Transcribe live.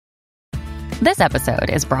This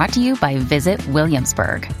episode is brought to you by Visit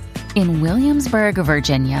Williamsburg. In Williamsburg,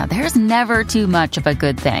 Virginia, there's never too much of a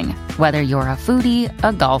good thing. Whether you're a foodie,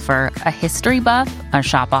 a golfer, a history buff, a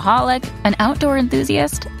shopaholic, an outdoor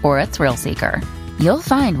enthusiast, or a thrill seeker, you'll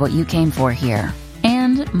find what you came for here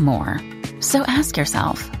and more. So ask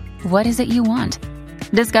yourself, what is it you want?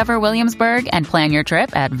 Discover Williamsburg and plan your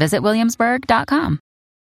trip at visitwilliamsburg.com.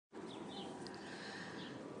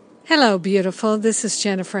 Hello, beautiful. This is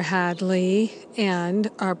Jennifer Hadley, and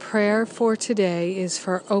our prayer for today is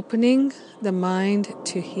for opening the mind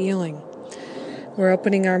to healing. We're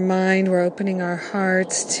opening our mind, we're opening our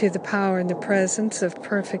hearts to the power and the presence of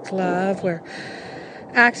perfect love. We're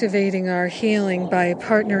activating our healing by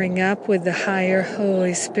partnering up with the higher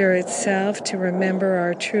Holy Spirit self to remember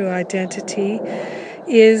our true identity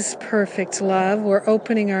is perfect love. We're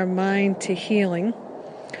opening our mind to healing.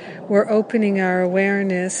 We're opening our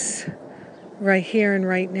awareness right here and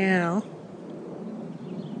right now,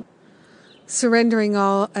 surrendering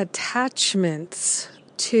all attachments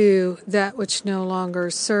to that which no longer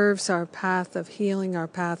serves our path of healing, our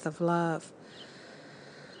path of love.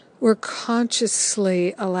 We're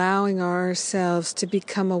consciously allowing ourselves to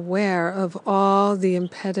become aware of all the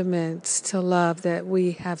impediments to love that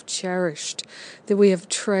we have cherished, that we have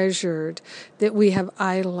treasured, that we have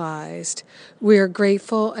idolized. We are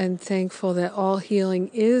grateful and thankful that all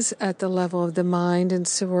healing is at the level of the mind, and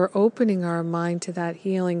so we're opening our mind to that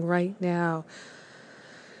healing right now.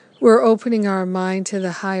 We're opening our mind to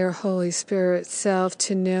the higher Holy Spirit self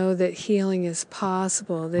to know that healing is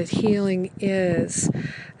possible, that healing is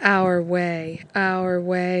our way. Our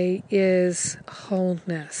way is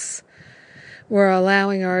wholeness. We're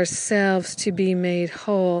allowing ourselves to be made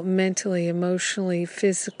whole mentally, emotionally,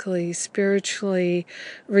 physically, spiritually,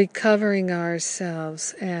 recovering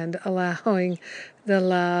ourselves and allowing the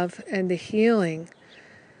love and the healing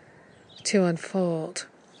to unfold.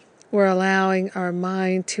 We're allowing our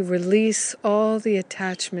mind to release all the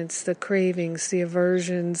attachments, the cravings, the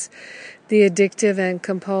aversions, the addictive and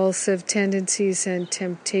compulsive tendencies and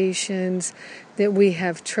temptations that we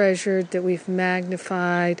have treasured, that we've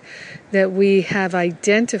magnified, that we have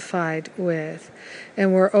identified with.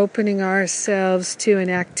 And we're opening ourselves to an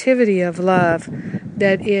activity of love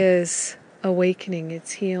that is awakening,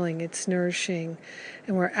 it's healing, it's nourishing.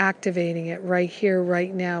 And we're activating it right here,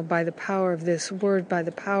 right now, by the power of this word, by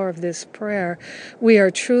the power of this prayer. We are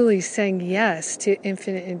truly saying yes to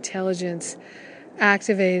infinite intelligence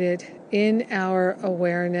activated in our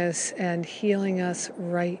awareness and healing us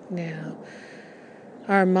right now.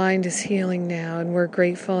 Our mind is healing now, and we're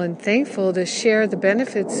grateful and thankful to share the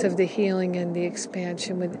benefits of the healing and the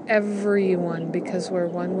expansion with everyone because we're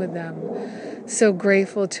one with them. So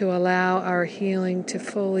grateful to allow our healing to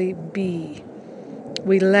fully be.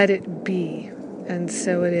 We let it be, and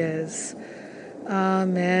so it is.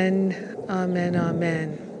 Amen, amen,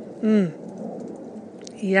 amen.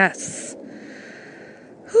 Yes.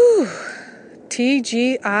 Whew.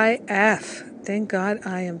 TGIF. Thank God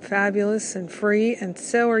I am fabulous and free, and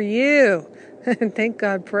so are you. And thank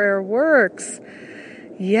God prayer works.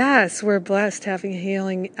 Yes, we're blessed having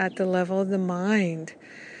healing at the level of the mind.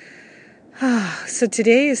 So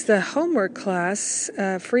today is the homework class,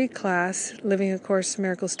 free class,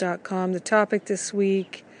 livingacourseinmiracles.com. The topic this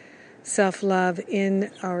week, self-love in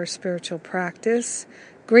our spiritual practice.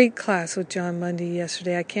 Great class with John Mundy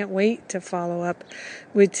yesterday. I can't wait to follow up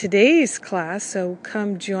with today's class, so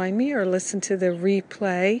come join me or listen to the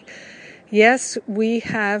replay. Yes, we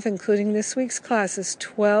have, including this week's classes,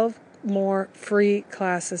 12 more free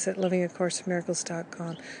classes at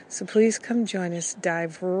livingacourseinmiracles.com. So please come join us.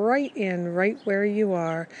 Dive right in, right where you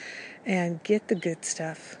are, and get the good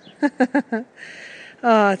stuff.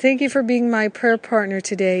 Thank you for being my prayer partner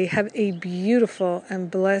today. Have a beautiful and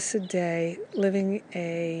blessed day, living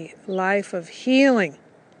a life of healing.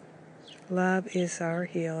 Love is our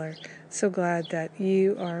healer. So glad that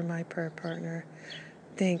you are my prayer partner.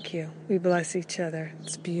 Thank you. We bless each other.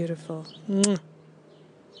 It's beautiful.